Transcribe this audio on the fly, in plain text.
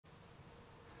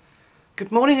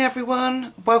Good morning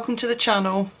everyone, welcome to the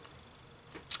channel.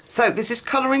 So this is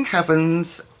Colouring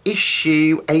Heavens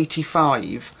issue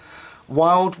 85,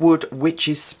 Wildwood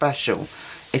Witches Special.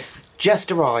 It's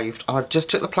just arrived. I've just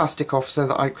took the plastic off so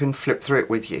that I can flip through it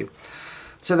with you.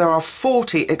 So there are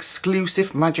 40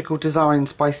 exclusive magical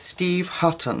designs by Steve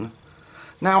Hutton.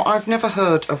 Now I've never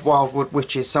heard of Wildwood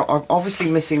Witches, so I'm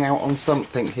obviously missing out on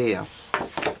something here.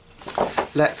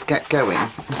 Let's get going.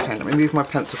 Okay, let me move my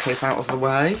pencil case out of the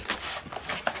way.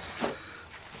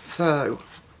 So,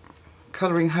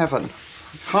 Colouring Heaven,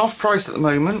 half price at the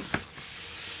moment.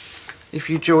 If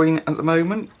you join at the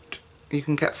moment, you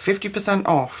can get 50%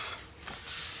 off.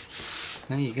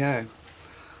 There you go.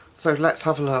 So let's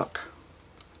have a look.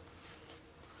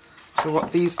 So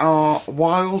what these are,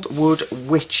 Wildwood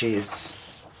Witches.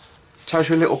 Tells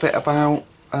you a little bit about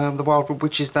the Wildwood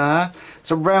Witches there.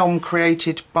 It's a realm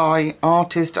created by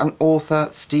artist and author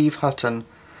Steve Hutton.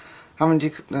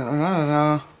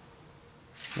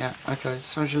 Yeah, okay,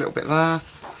 shows you a little bit there.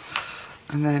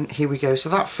 And then here we go. So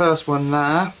that first one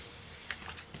there,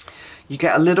 you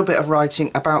get a little bit of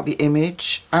writing about the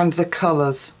image and the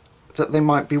colours that they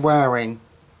might be wearing.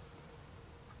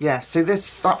 Yeah, so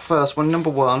that first one, number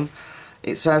one,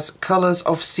 it says colours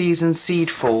of season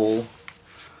seedfall.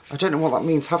 I don't know what that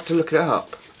means, have to look it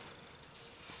up.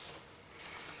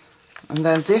 And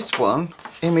then this one,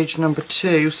 image number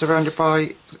two, surrounded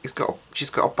by, she's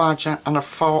got a badger and a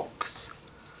fox.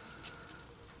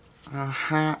 A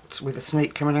hat with a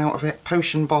snake coming out of it,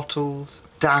 potion bottles,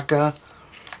 dagger.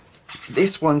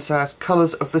 This one says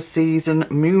colours of the season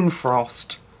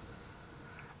moonfrost.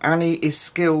 Annie is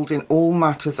skilled in all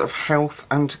matters of health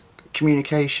and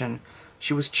communication.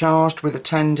 She was charged with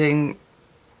attending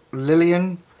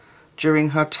Lillian during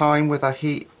her time with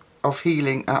of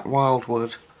healing at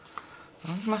Wildwood.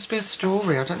 Oh, it must be a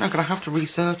story. I don't know, I'm going to have to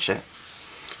research it.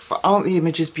 But aren't the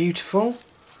images beautiful?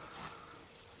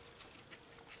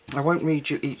 I won't read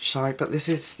you each side, but this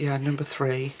is, yeah, number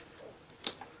three.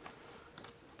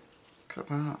 Look at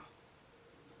that.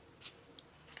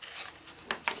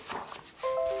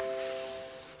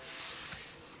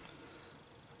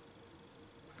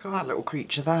 Look at that little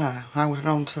creature there, holding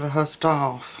on to her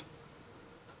staff.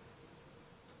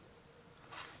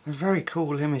 They're very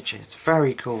cool images,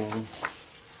 very cool.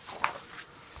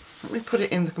 Let me put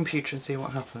it in the computer and see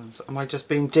what happens. Am I just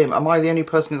being dim? Am I the only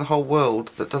person in the whole world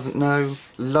that doesn't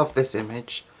love this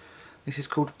image? This is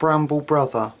called Bramble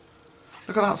Brother.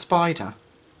 Look at that spider.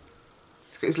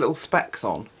 He's got his little specs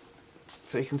on,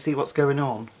 so you can see what's going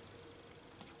on.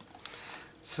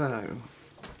 So,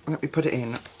 let me put it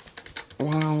in.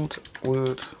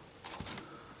 Wildwood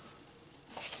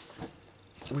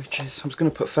Witches. I'm just going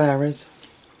to put fairies.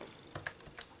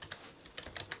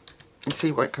 And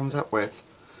see what it comes up with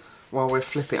while we're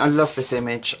flipping. I love this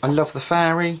image. I love the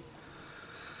fairy.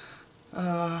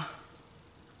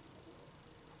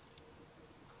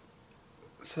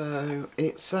 So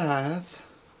it says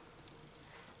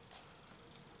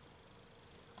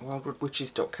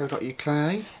wildwoodwitches.co.uk.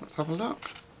 Let's have a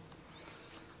look.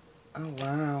 Oh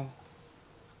wow.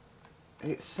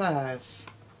 It says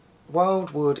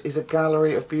Wildwood is a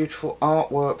gallery of beautiful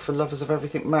artwork for lovers of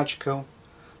everything magical.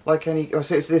 Like any, oh,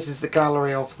 so this is the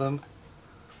gallery of them.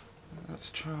 Let's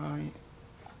try.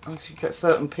 Oh, so you get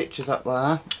certain pictures up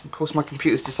there. Of course, my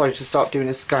computer's decided to start doing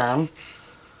a scan.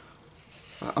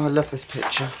 But I love this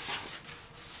picture.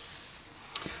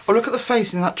 Oh, look at the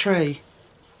face in that tree.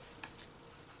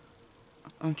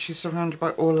 And she's surrounded by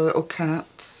all the little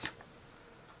cats.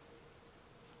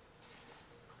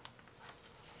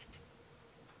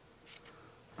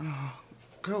 Oh,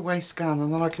 go away, scan,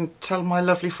 and then I can tell my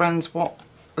lovely friends what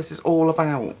this is all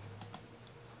about.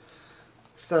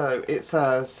 So it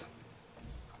says,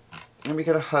 let me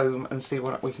go to home and see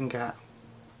what we can get.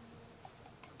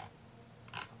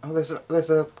 Oh, there's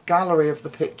a gallery of the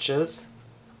pictures.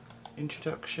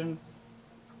 Introduction.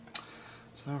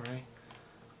 Sorry.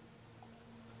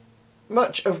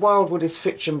 Much of Wildwood is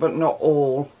fiction, but not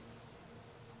all.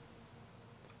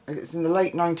 It's in the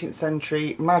late 19th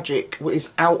century. Magic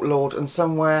is outlawed, and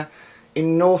somewhere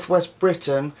in northwest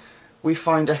Britain we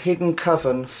find a hidden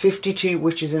coven, 52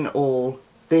 witches in all.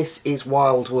 This is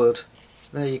Wildwood.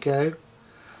 There you go.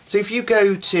 So if you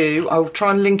go to, I'll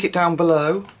try and link it down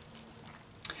below,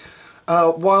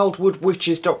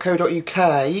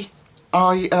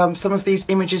 wildwoodwitches.co.uk, some of these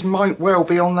images might well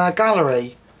be on their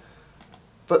gallery.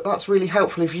 But that's really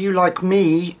helpful if you, like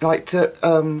me, like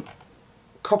to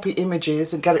copy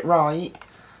images and get it right.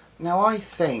 Now I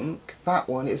think that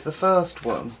one is the first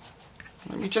one.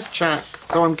 Let me just check.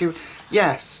 So I'm giving,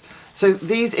 yes. So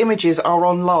these images are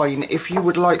online if you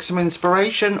would like some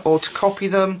inspiration or to copy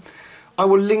them I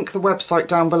will link the website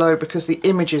down below because the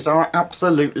images are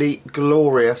absolutely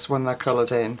glorious when they're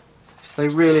coloured in. They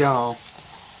really are.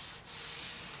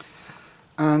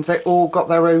 And they all got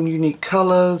their own unique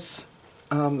colours,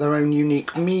 their own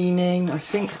unique meaning. I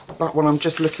think that one I'm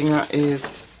just looking at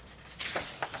is...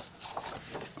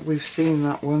 We've seen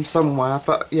that one somewhere,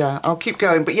 but yeah, I'll keep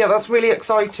going. But yeah, that's really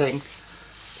exciting.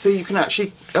 So you can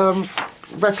actually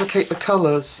replicate the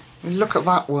colours. I mean, look at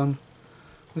that one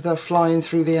with her flying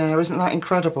through the air. Isn't that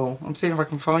incredible? I'm seeing if I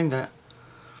can find it.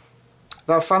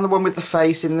 I found the one with the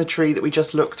face in the tree that we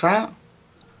just looked at.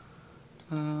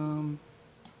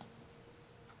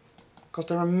 God,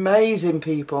 they're amazing,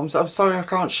 people. I'm sorry I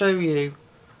can't show you.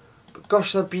 But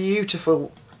gosh, they're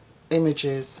beautiful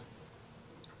images.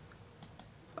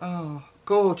 Oh,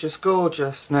 gorgeous,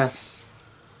 gorgeousness.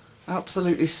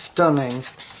 Absolutely stunning.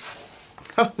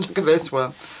 Look at this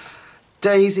one.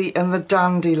 Daisy and the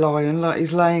dandelion. Look,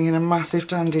 he's laying in a massive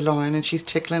dandelion and she's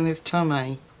tickling his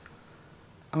tummy.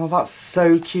 Oh, that's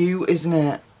so cute, isn't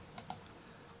it?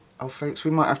 Oh, folks, we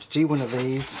might have to do one of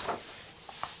these.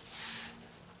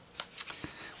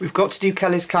 We've got to do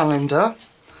Kelly's calendar.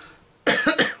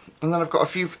 And then I've got a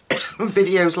few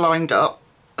videos lined up.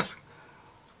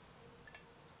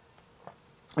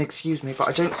 Excuse me, but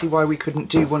I don't see why we couldn't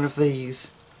do one of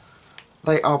these.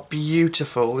 They are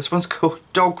beautiful. This one's called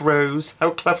Dog Rose. How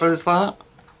clever is that?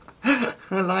 I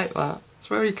like that. It's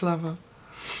very clever.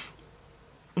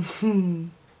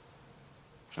 And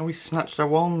we snatched a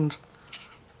wand.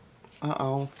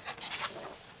 Uh-oh.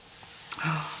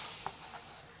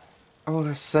 Oh,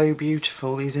 they're so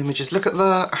beautiful, these images. Look at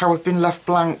how I've been left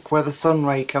blank where the sun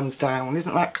ray comes down.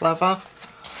 Isn't that clever?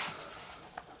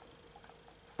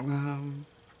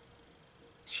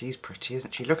 She's pretty,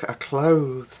 isn't she? Look at her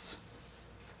clothes.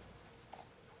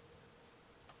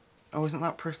 Oh, isn't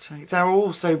that pretty? They're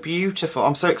all so beautiful.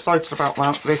 I'm so excited about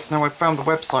this now. I've found the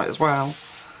website as well.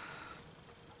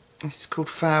 This is called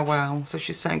Farewell. So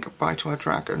she's saying goodbye to her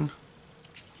dragon.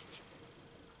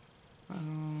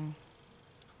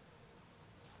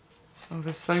 Oh,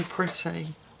 they're so pretty.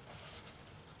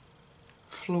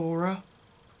 Flora.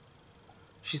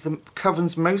 She's the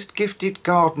Coven's most gifted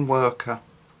garden worker.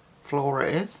 Flora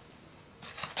is.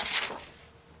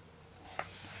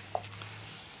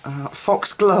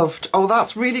 Fox gloved. Oh,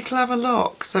 that's really clever,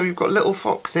 look. So we've got little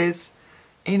foxes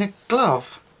in a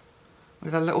glove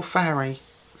with a little fairy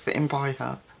sitting by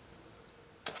her.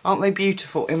 Aren't they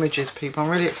beautiful images, people? I'm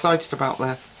really excited about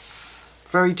this.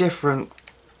 Very different.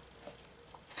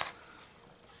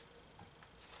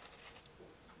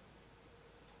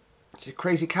 Is it a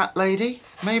crazy cat lady?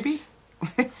 Maybe?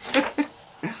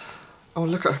 Oh,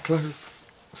 look at her clothes.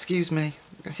 Excuse me.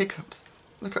 Hiccups.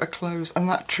 Look at her clothes. And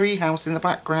that tree house in the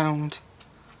background.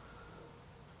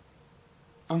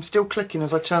 I'm still clicking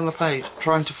as I turn the page,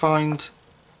 trying to find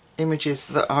images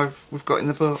that we've got in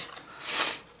the book.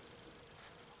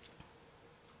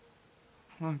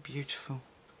 Oh, beautiful.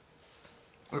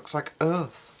 Looks like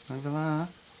Earth over there.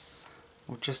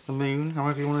 Or just the moon,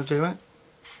 however you want to do it.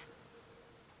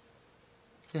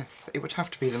 Yes, it would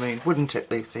have to be the moon, wouldn't it,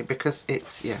 Lucy? Because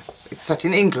it's set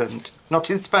in England, not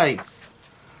in space.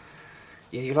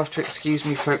 Yeah, you'll have to excuse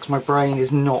me, folks, my brain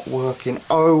is not working.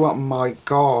 Oh my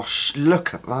gosh,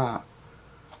 look at that.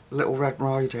 Little Red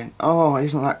Riding. Oh,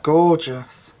 isn't that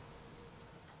gorgeous?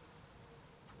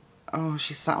 Oh,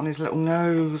 she sat on his little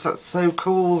nose. That's so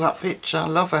cool, that picture. I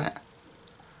love it.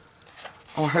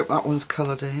 Oh, I hope that one's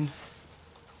coloured in.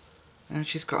 And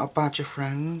she's got a badger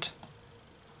friend.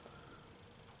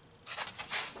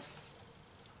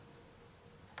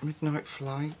 Midnight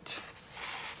Flight.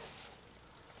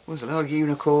 There's a little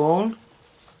unicorn.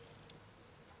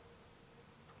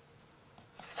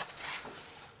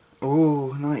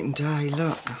 Oh, Night and Day,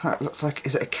 look. That looks like,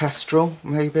 is it a kestrel,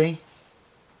 maybe?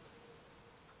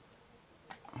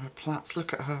 Her plaits,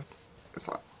 look at her. It's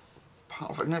like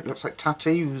part of it, no, it looks like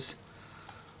tattoos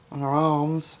on her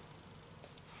arms.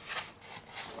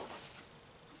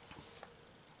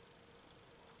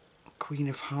 Queen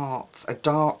of Hearts, a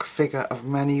dark figure of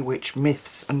many witch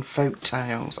myths and folk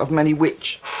tales. Of many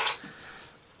witch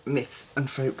myths and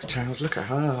folk tales. Look at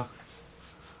her.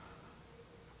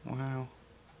 Wow.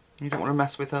 You don't want to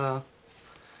mess with her.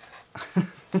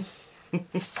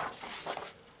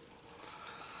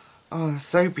 Oh,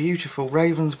 so beautiful.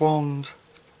 Raven's Wand.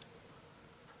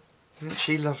 Isn't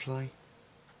she lovely?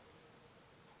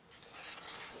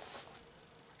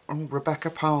 Oh, Rebecca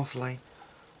Parsley.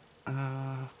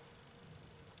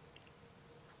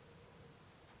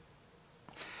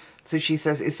 So she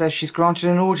says, it says she's granted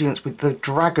an audience with the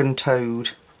dragon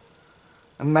toad,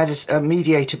 a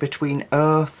mediator between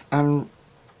Earth and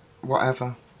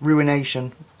whatever.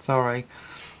 ruination, sorry.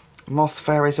 Moss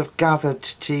fairies have gathered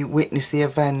to witness the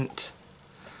event.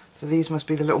 So these must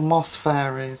be the little moss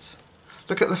fairies.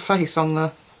 Look at the face on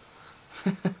the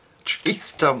tree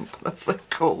stump. That's so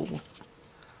cool.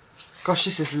 Gosh,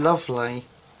 this is lovely.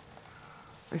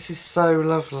 This is so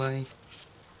lovely.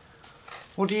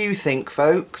 What do you think,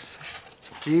 folks?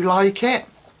 Do you like it?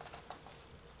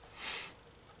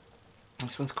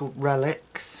 This one's called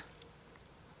Relics.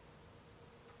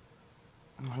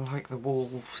 Oh, I like the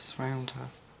wolves around her.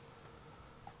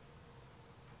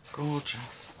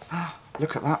 Gorgeous.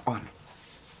 Look at that one.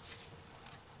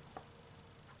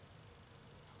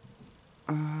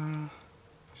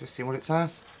 Just see what it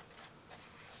says.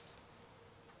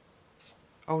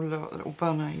 Oh look, a little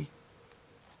bunny.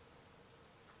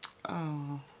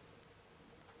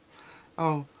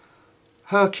 Oh.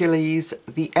 Hercules,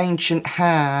 the ancient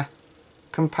hare,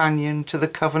 companion to the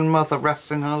Coven Mother,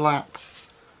 rests in her lap.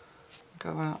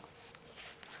 Look at that.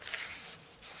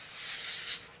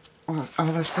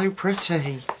 Oh, they're so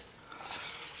pretty.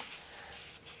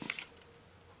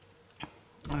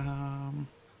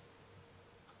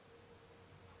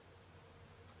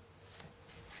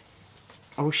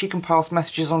 Oh, she can pass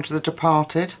messages on to the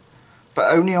departed,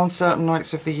 but only on certain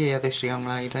nights of the year, this young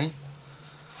lady.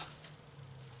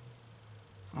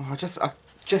 Oh, I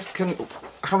just can,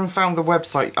 having found the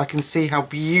website, I can see how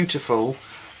beautiful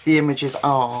the images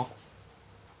are.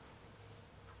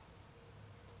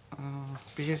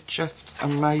 Just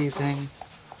amazing.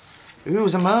 Ooh, it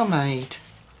was a mermaid.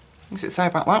 What does it say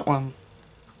about that one?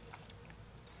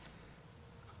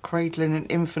 Cradling an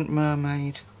infant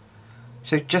mermaid.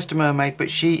 So just a mermaid,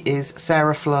 but she is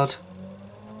Sarah Flood.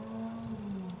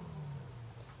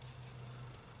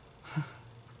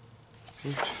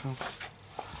 Beautiful.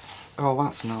 Oh,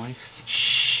 that's nice.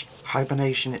 Shh.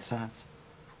 Hibernation, it says.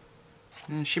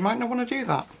 Yeah, she might not want to do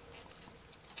that.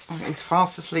 Oh, he's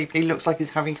fast asleep. He looks like he's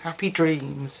having happy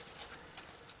dreams.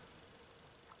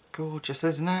 Gorgeous,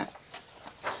 isn't it?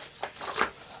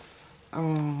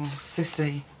 Oh,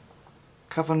 Sissy.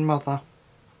 Coven Mother.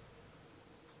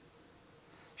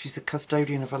 She's the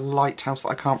custodian of a lighthouse that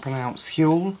I can't pronounce.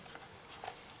 Huel.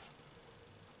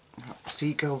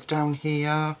 Seagulls down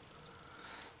here.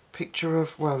 Picture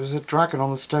of, well, there's a dragon on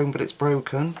the stone, but it's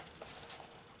broken.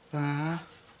 There.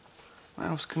 What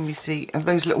else can we see? And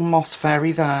those little moss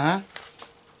fairy there.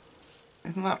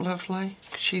 Isn't that lovely?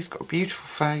 She's got a beautiful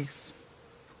face.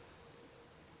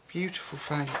 Beautiful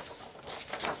face.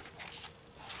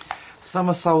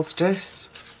 Summer solstice.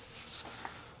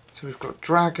 So we've got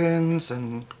dragons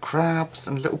and crabs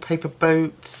and little paper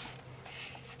boats.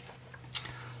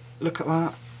 Look at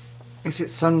that. Is it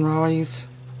sunrise?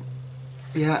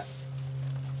 Yeah.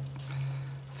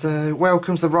 So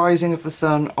welcomes the rising of the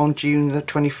sun on June the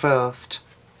 21st,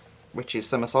 which is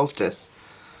summer solstice.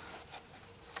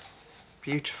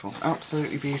 Beautiful,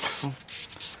 absolutely beautiful.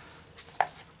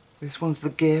 This one's the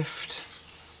gift.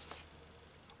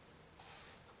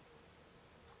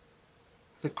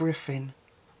 The griffin.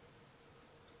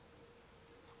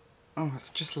 Oh, it's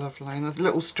just lovely. And the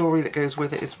little story that goes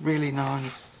with it is really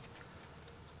nice.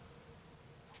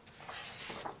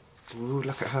 Ooh,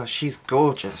 look at her. She's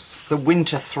gorgeous. The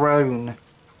winter throne.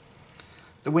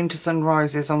 The winter sun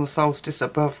rises on the solstice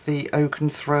above the oaken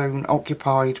throne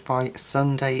occupied by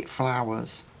Sunday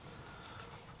flowers.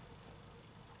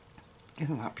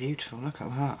 Isn't that beautiful? Look at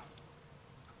that.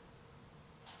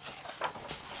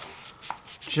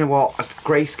 Do you know what? A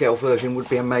grayscale version would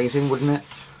be amazing, wouldn't it?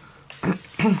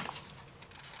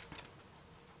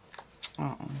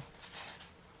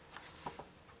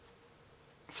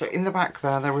 So in the back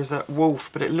there is a wolf,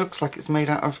 but it looks like it's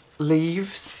made out of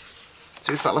leaves.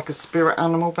 So is that like a spirit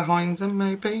animal behind them,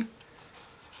 maybe?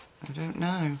 I don't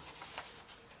know.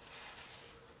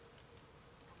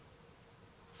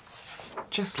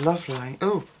 Just lovely.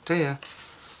 Oh dear.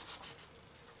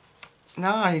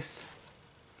 Nice.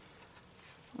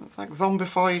 It's like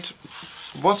zombified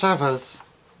whatevers.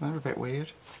 They're a bit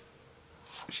weird.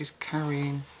 She's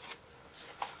carrying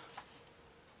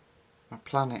a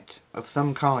planet of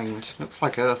some kind. Looks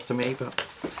like Earth to me, but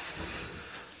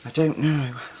I don't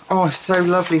know. Oh, so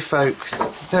lovely, folks.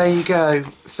 There you go.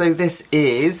 So this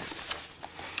is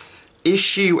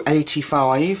issue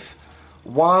 85,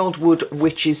 Wildwood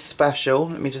Witches Special.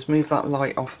 Let me just move that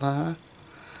light off there.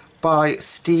 By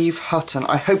Steve Hutton.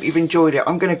 I hope you've enjoyed it.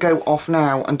 I'm going to go off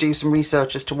now and do some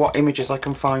research as to what images I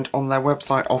can find on their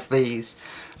website of these.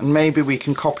 And maybe we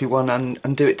can copy one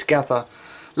and do it together.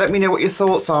 Let me know what your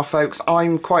thoughts are, folks.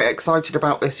 I'm quite excited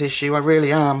about this issue. I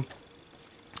really am.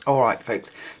 Alright, folks.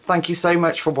 Thank you so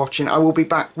much for watching. I will be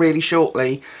back really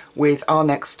shortly with our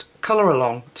next colour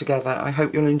along together. I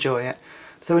hope you'll enjoy it.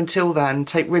 So until then,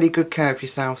 take really good care of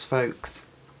yourselves, folks.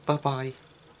 Bye bye.